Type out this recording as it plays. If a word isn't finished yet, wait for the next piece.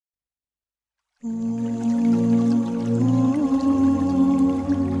I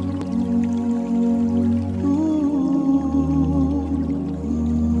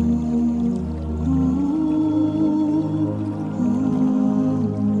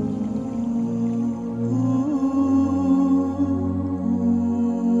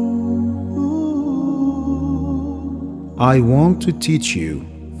want to teach you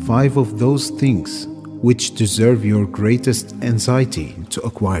 5 of those things which deserve your greatest anxiety to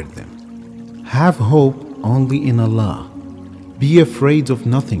acquire them. Have hope only in Allah. Be afraid of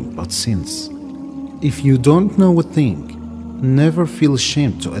nothing but sins. If you don't know a thing, never feel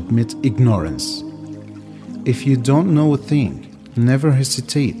ashamed to admit ignorance. If you don't know a thing, never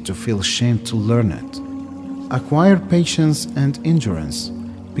hesitate to feel ashamed to learn it. Acquire patience and endurance,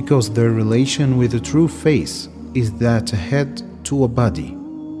 because their relation with the true faith is that a head to a body.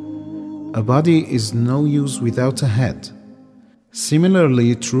 A body is no use without a head.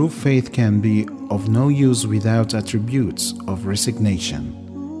 Similarly, true faith can be of no use without attributes of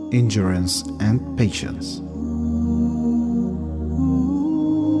resignation, endurance, and patience.